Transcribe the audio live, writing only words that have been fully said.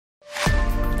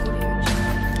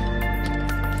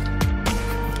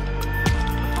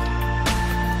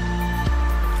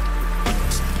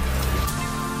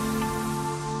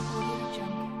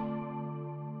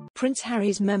Prince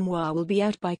Harry's memoir will be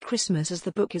out by Christmas as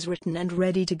the book is written and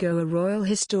ready to go, a royal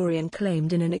historian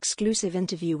claimed in an exclusive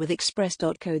interview with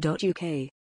Express.co.uk.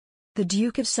 The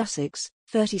Duke of Sussex,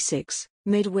 36,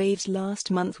 made waves last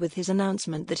month with his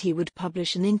announcement that he would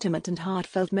publish an intimate and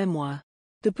heartfelt memoir.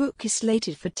 The book is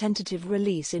slated for tentative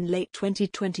release in late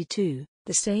 2022,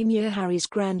 the same year Harry's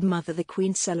grandmother the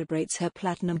Queen celebrates her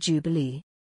Platinum Jubilee.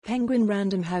 Penguin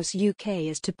Random House UK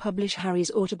is to publish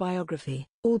Harry's autobiography,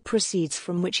 all proceeds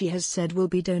from which he has said will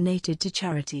be donated to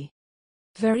charity.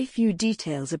 Very few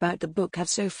details about the book have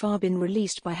so far been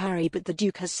released by Harry, but the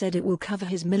Duke has said it will cover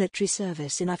his military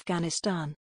service in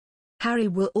Afghanistan. Harry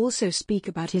will also speak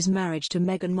about his marriage to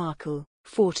Meghan Markle,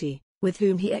 40, with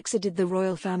whom he exited the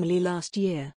royal family last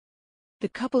year. The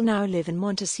couple now live in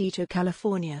Montecito,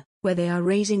 California, where they are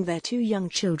raising their two young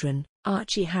children,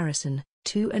 Archie Harrison,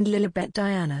 2 and Lilibet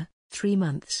Diana, 3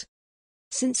 months.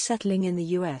 Since settling in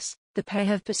the US, the pair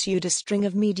have pursued a string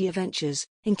of media ventures,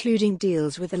 including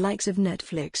deals with the likes of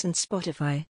Netflix and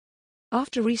Spotify.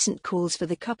 After recent calls for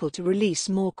the couple to release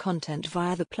more content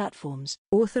via the platforms,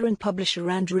 author and publisher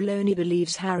Andrew Loney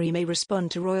believes Harry may respond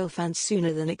to royal fans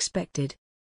sooner than expected.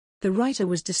 The writer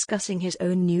was discussing his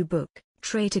own new book,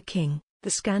 Traitor King: The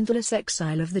Scandalous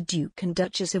Exile of the Duke and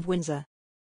Duchess of Windsor.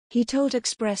 He told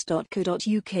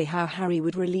Express.co.uk how Harry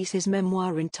would release his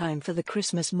memoir in time for the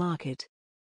Christmas market.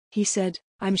 He said,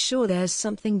 "I'm sure there's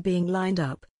something being lined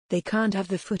up, they can't have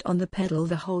the foot on the pedal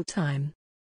the whole time.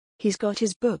 He's got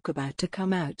his book about to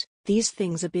come out, these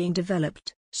things are being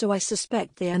developed, so I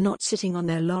suspect they are not sitting on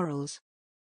their laurels.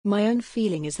 My own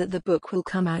feeling is that the book will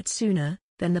come out sooner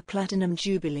than the Platinum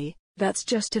Jubilee, that's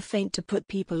just a feint to put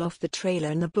people off the trailer,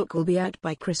 and the book will be out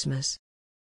by Christmas.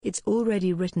 It's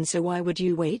already written, so why would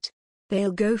you wait?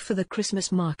 They'll go for the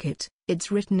Christmas market,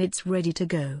 it's written, it's ready to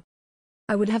go.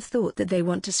 I would have thought that they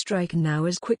want to strike now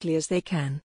as quickly as they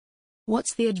can.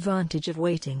 What's the advantage of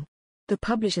waiting? The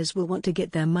publishers will want to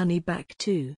get their money back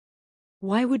too.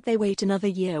 Why would they wait another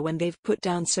year when they've put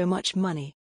down so much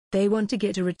money? They want to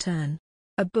get a return.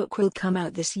 A book will come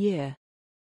out this year."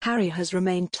 Harry has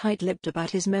remained tight-lipped about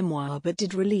his memoir but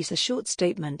did release a short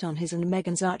statement on his and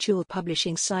Meghan's actual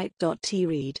publishing site.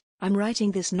 Read, "I'm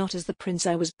writing this not as the prince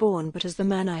I was born but as the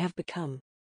man I have become.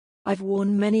 I've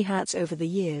worn many hats over the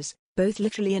years, both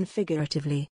literally and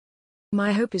figuratively.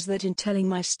 My hope is that in telling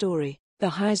my story, the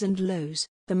highs and lows,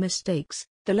 the mistakes,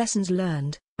 the lessons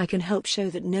learned, I can help show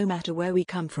that no matter where we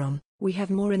come from, we have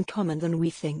more in common than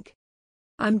we think.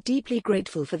 I'm deeply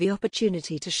grateful for the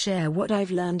opportunity to share what I've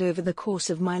learned over the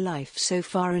course of my life so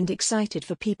far and excited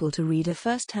for people to read a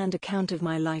first-hand account of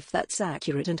my life that's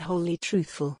accurate and wholly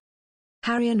truthful."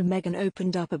 Harry and Meghan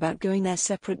opened up about going their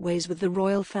separate ways with the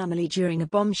royal family during a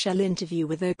bombshell interview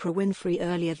with Oprah Winfrey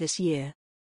earlier this year.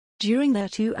 During their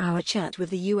 2-hour chat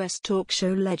with the US talk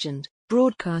show legend,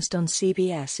 broadcast on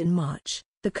CBS in March,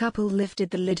 the couple lifted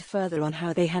the lid further on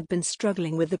how they had been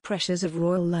struggling with the pressures of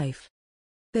royal life.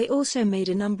 They also made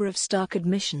a number of stark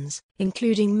admissions,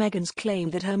 including Meghan's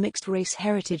claim that her mixed-race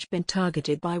heritage been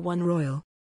targeted by one royal.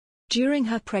 During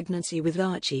her pregnancy with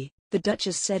Archie, the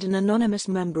Duchess said an anonymous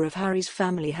member of Harry's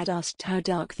family had asked how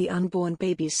dark the unborn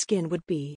baby's skin would be.